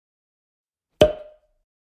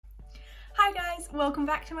Hi guys, welcome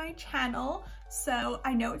back to my channel. So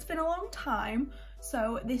I know it's been a long time,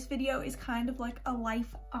 so this video is kind of like a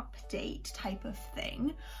life update type of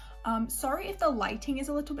thing. Sorry if the lighting is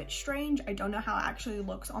a little bit strange. I don't know how it actually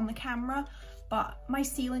looks on the camera, but my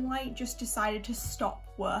ceiling light just decided to stop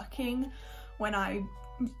working when I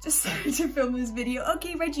decided to film this video.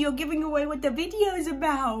 Okay, Reggie, you're giving away what the video is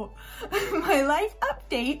about. My life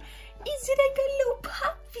update is that I got a little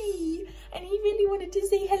puppy and he really wanted to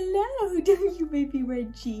say hello, don't you, baby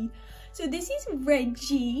Reggie? So this is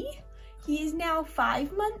Reggie. He is now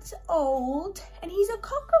 5 months old and he's a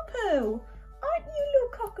cockapoo. Aren't you,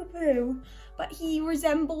 little cockapoo? But he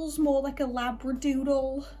resembles more like a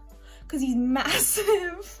labradoodle because he's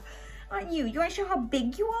massive. Aren't you? You want to show how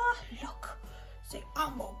big you are? Look. Say,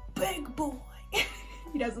 I'm a big boy.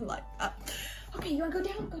 He doesn't like that. Okay, you want to go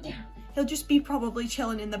down? Go down. He'll just be probably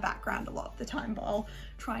chilling in the background a lot of the time, but I'll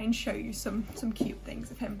try and show you some cute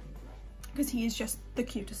things of him because he is just the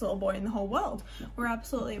cutest little boy in the whole world. We're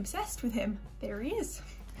absolutely obsessed with him. There he is.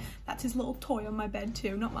 That's his little toy on my bed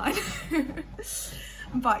too, not mine.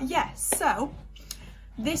 But yes, so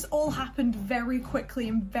this all happened very quickly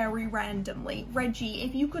and very randomly. Reggie,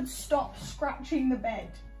 if you could stop scratching the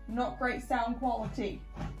bed. Not great sound quality.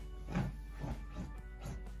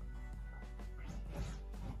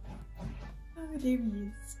 Oh, there he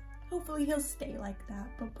is. Hopefully he'll stay like that,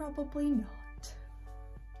 but probably not.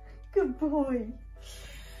 Good boy.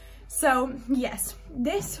 So, yes,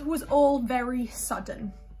 this was all very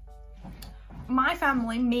sudden. My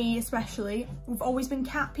family, me especially, we've always been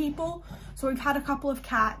cat people. So we've had a couple of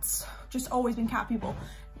cats, just always been cat people.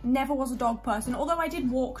 Never was a dog person, although I did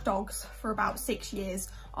walk dogs for about 6 years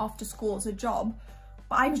after school as a job.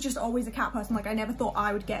 But I was just always a cat person. Like, I never thought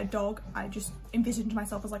I would get a dog. I just envisioned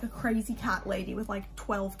myself as like a crazy cat lady with like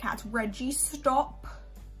 12 cats. Reggie, stop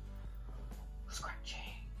scratching.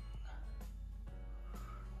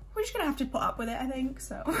 We're just gonna have to put up with it, I think,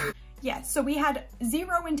 so. Yeah, so we had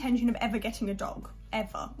zero intention of ever getting a dog,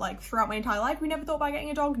 ever. Like, throughout my entire life, we never thought about getting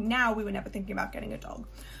a dog. Now we were never thinking about getting a dog.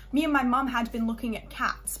 Me and my mum had been looking at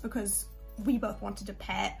cats because we both wanted a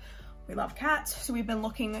pet. We love cats, so we've been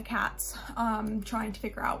looking at cats, trying to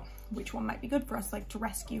figure out which one might be good for us, like to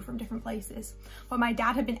rescue from different places. But my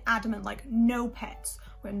dad had been adamant, like, no pets.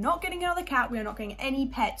 We're not getting another cat, we are not getting any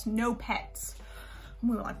pets, no pets. And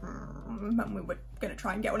we were like, and we were gonna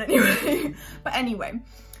try and get one anyway. But anyway,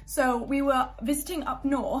 so we were visiting up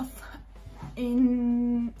north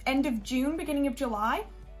in end of June, beginning of July.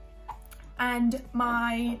 And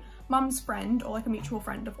my mum's friend, or like a mutual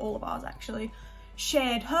friend of all of ours actually,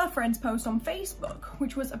 shared her friend's post on Facebook,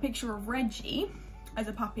 which was a picture of Reggie as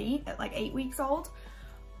a puppy at like 8 weeks old.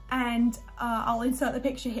 And I'll insert the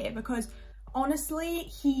picture here because honestly,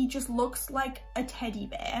 he just looks like a teddy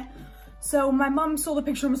bear. So my mum saw the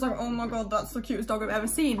picture and was like, oh my God, that's the cutest dog I've ever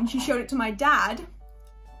seen. And she showed it to my dad.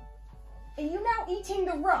 Are you now eating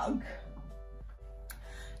the rug?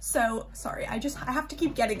 So, sorry, I have to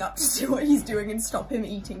keep getting up to see what he's doing and stop him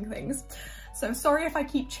eating things. So sorry if I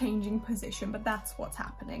keep changing position, but that's what's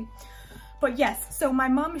happening. But yes, so my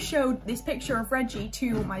mum showed this picture of Reggie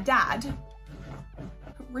to my dad.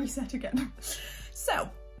 Reset again. So,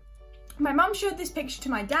 my mum showed this picture to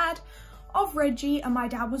my dad of Reggie and my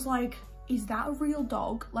dad was like, is that a real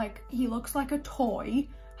dog? Like, he looks like a toy.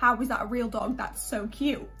 How is that a real dog? That's so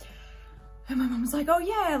cute. And my mum was like, oh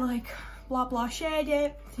yeah, like, blah blah, shared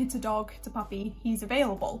it, it's a dog, it's a puppy, he's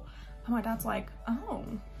available. And my dad's like, oh,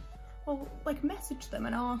 well, like, message them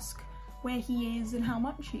and ask where he is and how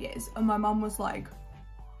much he is. And my mum was like,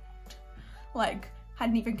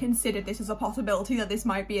 hadn't even considered this as a possibility that this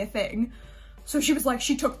might be a thing. So she was like,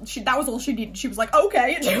 that was all she needed. She was like,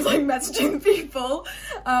 okay, and she was like messaging people.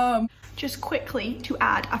 Just quickly to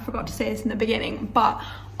add, I forgot to say this in the beginning, but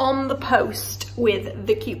on the post with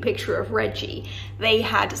the cute picture of Reggie, they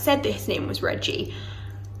had said that his name was Reggie.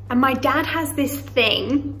 And my dad has this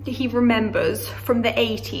thing that he remembers from the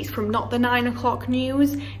 80s, from not the 9 o'clock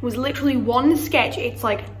news. It was literally one sketch. It's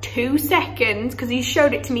like 2 seconds, because he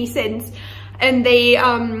showed it to me since. And they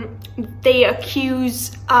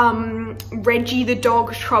accuse Reggie the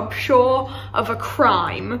dog Trubshaw of a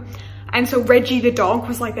crime. And so Reggie the dog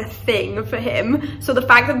was like a thing for him. So the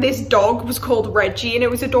fact that this dog was called Reggie and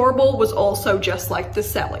it was adorable was also just like the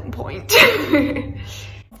selling point.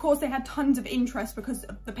 Of course, they had tons of interest because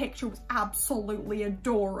the picture was absolutely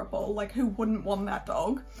adorable. Like, who wouldn't want that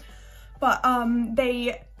dog? But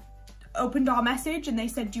they opened our message and they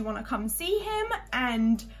said, do you want to come see him?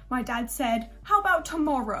 And my dad said, how about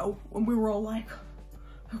tomorrow? And we were all like,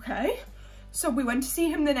 okay. So we went to see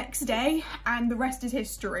him the next day and the rest is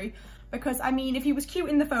history. Because, I mean, if he was cute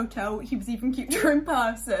in the photo, he was even cuter in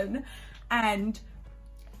person. and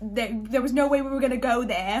there was no way we were gonna go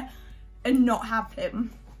there and not have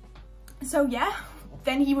him. So yeah,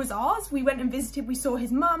 then he was ours. We went and visited, we saw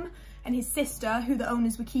his mum and his sister, who the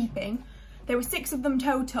owners were keeping. There were 6 of them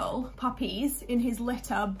total, puppies, in his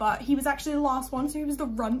litter, but he was actually the last one, so he was the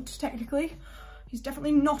runt, technically. He's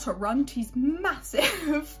definitely not a runt, he's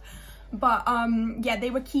massive. But yeah, they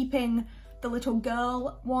were keeping the little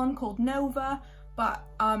girl one called Nova, but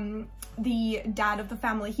the dad of the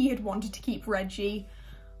family, he had wanted to keep Reggie.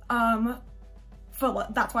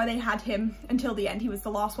 That's why they had him until the end. He was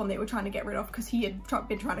the last one they were trying to get rid of, because he had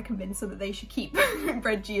been trying to convince them that they should keep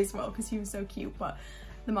Reggie as well, because he was so cute. But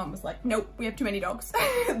the mum was like, nope, we have too many dogs.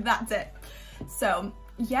 That's it. So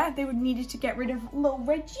yeah, they needed to get rid of little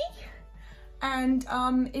Reggie, and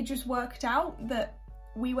it just worked out that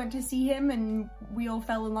we went to see him and we all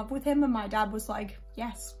fell in love with him, and my dad was like,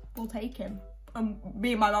 yes, we'll take him. And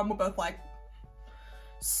me and my mum were both like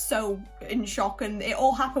so in shock, and it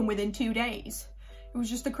all happened within 2 days. It was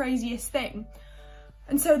just the craziest thing.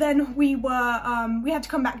 And so then we had to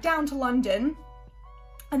come back down to London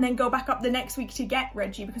and then go back up the next week to get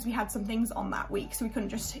Reggie, because we had some things on that week, so we couldn't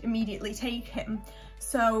just immediately take him.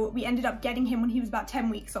 So we ended up getting him when he was about 10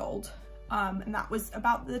 weeks old. And that was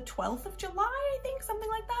about the 12th of July, I think, something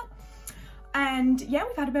like that. And yeah,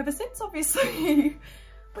 we've had him ever since, obviously.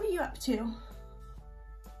 What are you up to?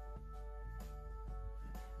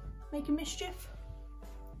 Making mischief?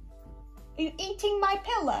 Are you eating my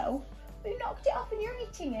pillow? You knocked it off and you're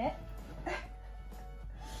eating it.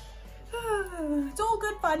 It's all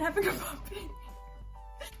good fun having a puppy.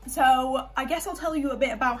 So I guess I'll tell you a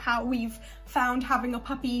bit about how we've found having a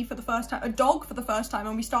puppy for the first time, a dog for the first time,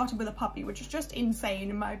 and we started with a puppy, which is just insane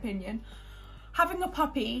in my opinion. Having a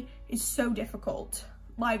puppy is so difficult.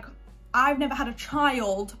 Like, I've never had a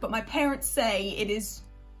child, but my parents say it is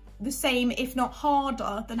the same, if not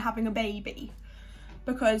harder, than having a baby,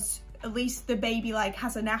 because at least the baby like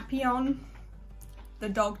has a nappy on. The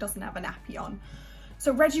dog doesn't have a nappy on.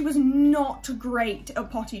 So Reggie was not great at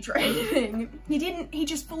potty training. He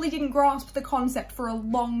just fully didn't grasp the concept for a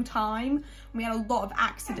long time. We had a lot of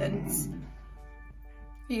accidents.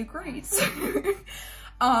 He agrees.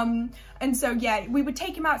 And so yeah, we would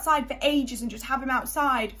take him outside for ages and just have him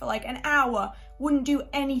outside for like an hour, wouldn't do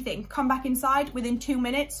anything, come back inside, within 2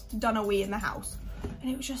 minutes, done a wee in the house.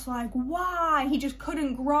 And it was just like, why? He just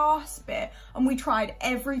couldn't grasp it. And we tried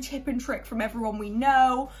every tip and trick from everyone we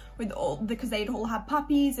know, because they'd all had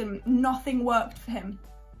puppies, and nothing worked for him.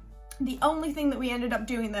 The only thing that we ended up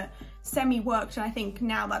doing that semi-worked, and I think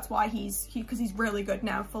now that's why because he's really good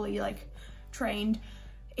now, fully like trained,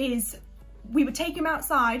 is we would take him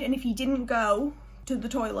outside, and if he didn't go to the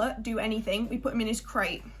toilet, do anything, we put him in his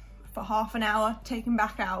crate for half an hour, take him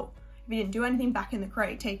back out. If he didn't do anything, back in the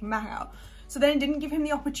crate, take him back out. So then it didn't give him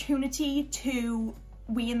the opportunity to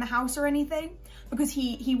wee in the house or anything, because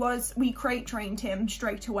we crate trained him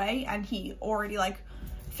straight away, and he already like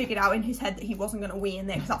figured out in his head that he wasn't gonna wee in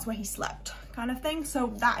there because that's where he slept, kind of thing. So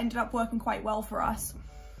that ended up working quite well for us.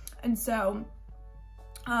 And so,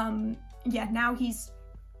 yeah, now he's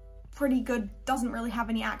pretty good, doesn't really have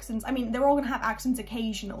any accents. I mean, they're all gonna have accents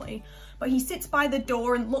occasionally, but he sits by the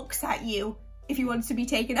door and looks at you if he wants to be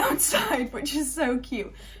taken outside, which is so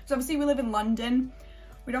cute. So obviously we live in London.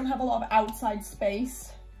 We don't have a lot of outside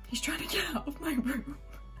space. He's trying to get out of my room.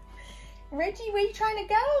 Reggie, where are you trying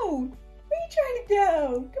to go? Where are you trying to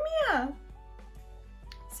go? Come here.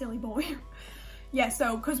 Silly boy. Yeah,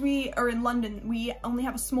 so because we are in London, we only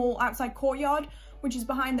have a small outside courtyard, which is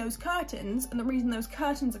behind those curtains. And the reason those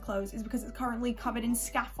curtains are closed is because it's currently covered in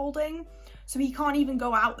scaffolding. So he can't even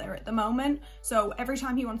go out there at the moment. So every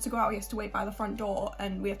time he wants to go out, he has to wait by the front door,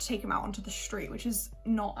 and we have to take him out onto the street, which is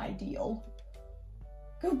not ideal.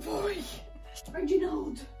 Good boy.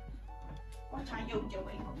 Reginald. What are you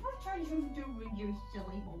doing? What are you doing, you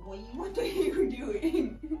silly boy? What are you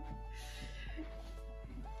doing?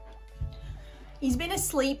 He's been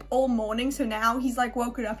asleep all morning, so now he's like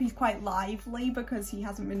woken up. He's quite lively because he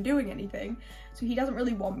hasn't been doing anything. So he doesn't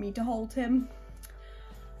really want me to hold him.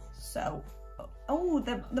 So, oh,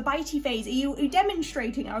 the bitey phase. Are you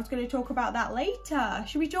demonstrating? I was going to talk about that later.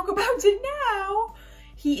 Should we talk about it now?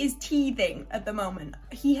 He is teething at the moment.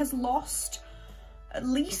 He has lost at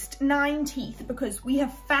least 9 teeth because we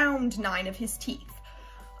have found 9 of his teeth.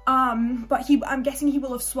 But I'm guessing he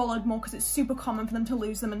will have swallowed more because it's super common for them to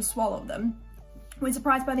lose them and swallow them. We're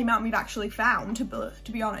surprised by the amount we've actually found,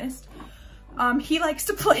 to be honest. He likes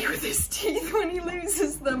to play with his teeth when he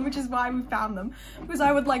loses them, which is why we found them. Because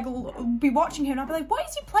I would like be watching him and I'd be like, why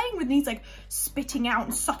is he playing with? And he's like spitting out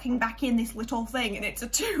and sucking back in this little thing, and it's a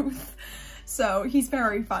tooth. So he's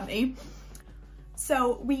very funny.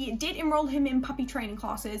 So we did enroll him in puppy training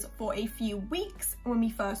classes for a few weeks when we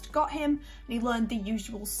first got him, and he learned the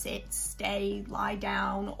usual sit, stay, lie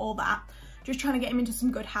down, all that. Just trying to get him into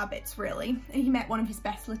some good habits, really. And he met one of his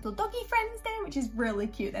best little doggy friends there, which is really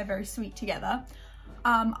cute. They're very sweet together.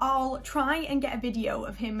 I'll try and get a video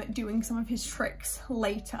of him doing some of his tricks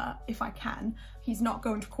later if I can. He's not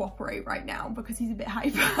going to cooperate right now because he's a bit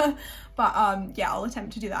hyper. But yeah, I'll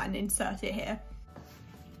attempt to do that and insert it here.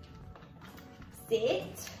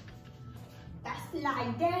 Sit. That's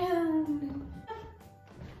lie down.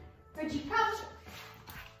 Reggie, come.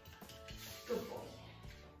 Good boy.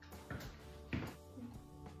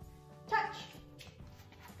 Touch.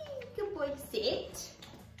 Good boy. Sit.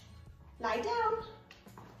 Lie down.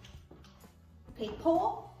 Okay,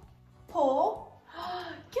 paw. Paw.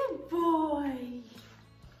 Good boy.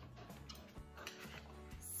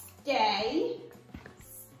 Stay.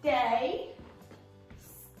 Stay.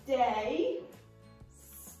 Stay.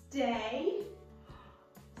 Stay.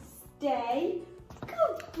 Stay.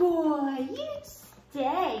 Good boy. You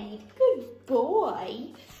stayed. Good boy.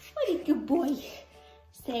 What a good boy.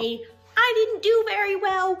 Say, I didn't do very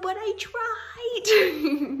well, but I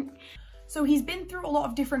tried. So he's been through a lot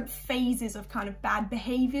of different phases of kind of bad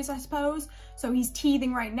behaviors, I suppose. So he's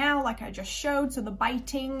teething right now, like I just showed. So the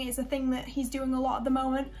biting is a thing that he's doing a lot at the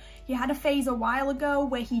moment. He had a phase a while ago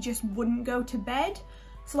where he just wouldn't go to bed.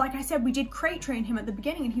 So like I said, we did crate train him at the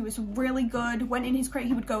beginning and he was really good. When in his crate,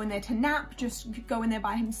 he would go in there to nap, just go in there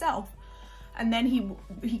by himself. And then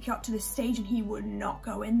he got to this stage and he would not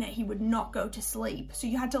go in there. He would not go to sleep. So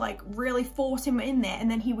you had to like really force him in there,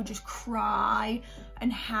 and then he would just cry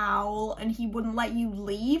and howl and he wouldn't let you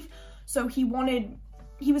leave. So he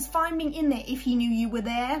was fine being in there if he knew you were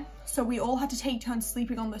there. So we all had to take turns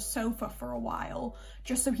sleeping on the sofa for a while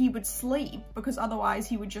just so he would sleep, because otherwise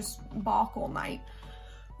he would just bark all night,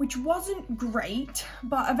 which wasn't great.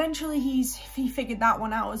 But eventually he figured that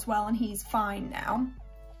one out as well and he's fine now.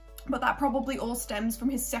 But that probably all stems from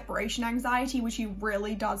his separation anxiety, which he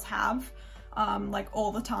really does have, like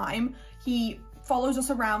all the time. He follows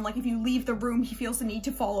us around, like if you leave the room, he feels the need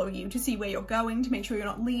to follow you to see where you're going, to make sure you're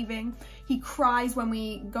not leaving. He cries when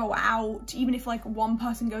we go out, even if like one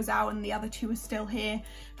person goes out and the other two are still here,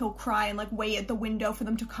 he'll cry and like wait at the window for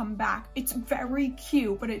them to come back. It's very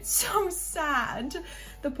cute, but it's so sad,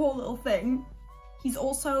 the poor little thing. He's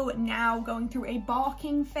also now going through a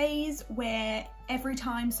barking phase where every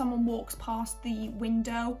time someone walks past the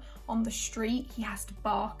window on the street, he has to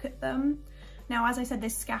bark at them. Now, as I said,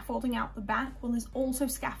 there's scaffolding out the back. Well, there's also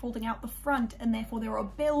scaffolding out the front, and therefore there are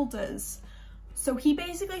builders. So he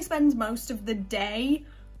basically spends most of the day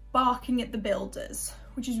barking at the builders,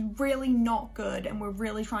 which is really not good, and we're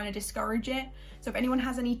really trying to discourage it. So if anyone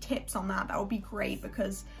has any tips on that, that would be great,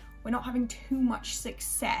 because we're not having too much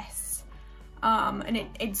success. And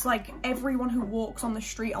it's like everyone who walks on the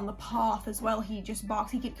street, on the path as well, he just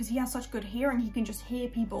barks, because he has such good hearing, he can just hear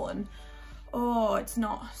people, and oh, it's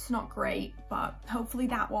not great. But hopefully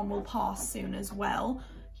that one will pass soon as well.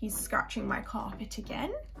 He's scratching my carpet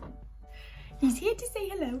again. He's here to say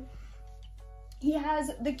hello. He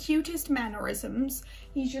has the cutest mannerisms.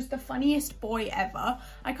 He's just the funniest boy ever.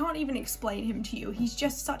 I can't even explain him to you. He's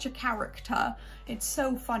just such a character. It's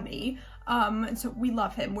so funny. And so we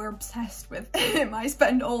love him. We're obsessed with him. I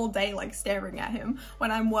spend all day like staring at him. When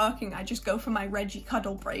I'm working, I just go for my Reggie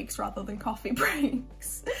cuddle breaks rather than coffee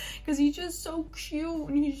breaks, because he's just so cute,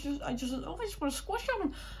 and I just want to squish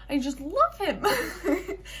him. I just love him.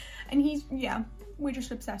 And yeah, we're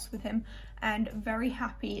just obsessed with him and very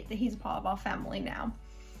happy that he's a part of our family now.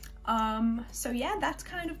 So yeah, that's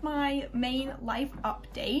kind of my main life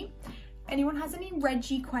update. Anyone has any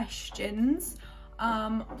Reggie questions,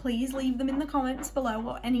 please leave them in the comments below,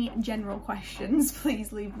 or any general questions,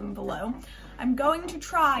 please leave them below. I'm going to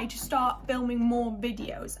try to start filming more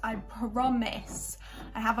videos, I promise.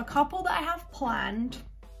 I have a couple that I have planned.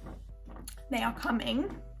 They are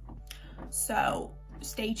coming, so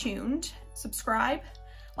stay tuned. Subscribe,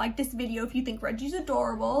 like this video if you think Reggie's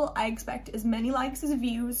adorable. I expect as many likes as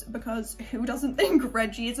views, because who doesn't think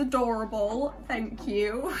Reggie is adorable? Thank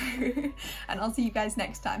you. And I'll see you guys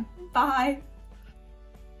next time. Bye.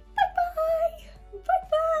 Bye-bye.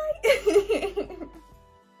 Bye-bye.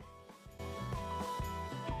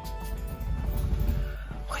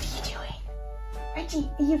 What are you doing? Reggie,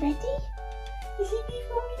 are you ready? You see me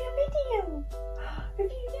filming a video? Have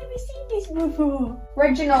you never seen this before?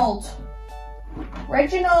 Reginald!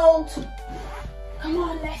 Reginald! Come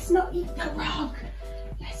on, let's not eat the rug.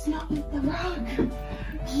 Let's not eat the rug.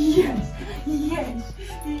 Yes, yes,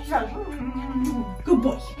 yes. Good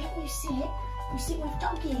boy. Can you sit? You sit with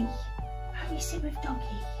Doggy. How do you sit with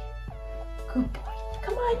Doggy? Good boy.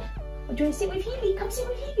 Come on. Or do you want to sit with Hebe? Come sit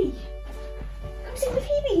with Hebe. Come sit with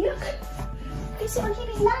Hebe, look. Can you sit on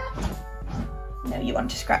Hebe's lap? No, you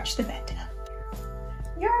want to scratch the bed.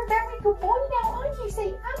 You're a very good boy now, aren't you? Say,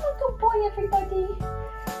 I'm a good boy, everybody.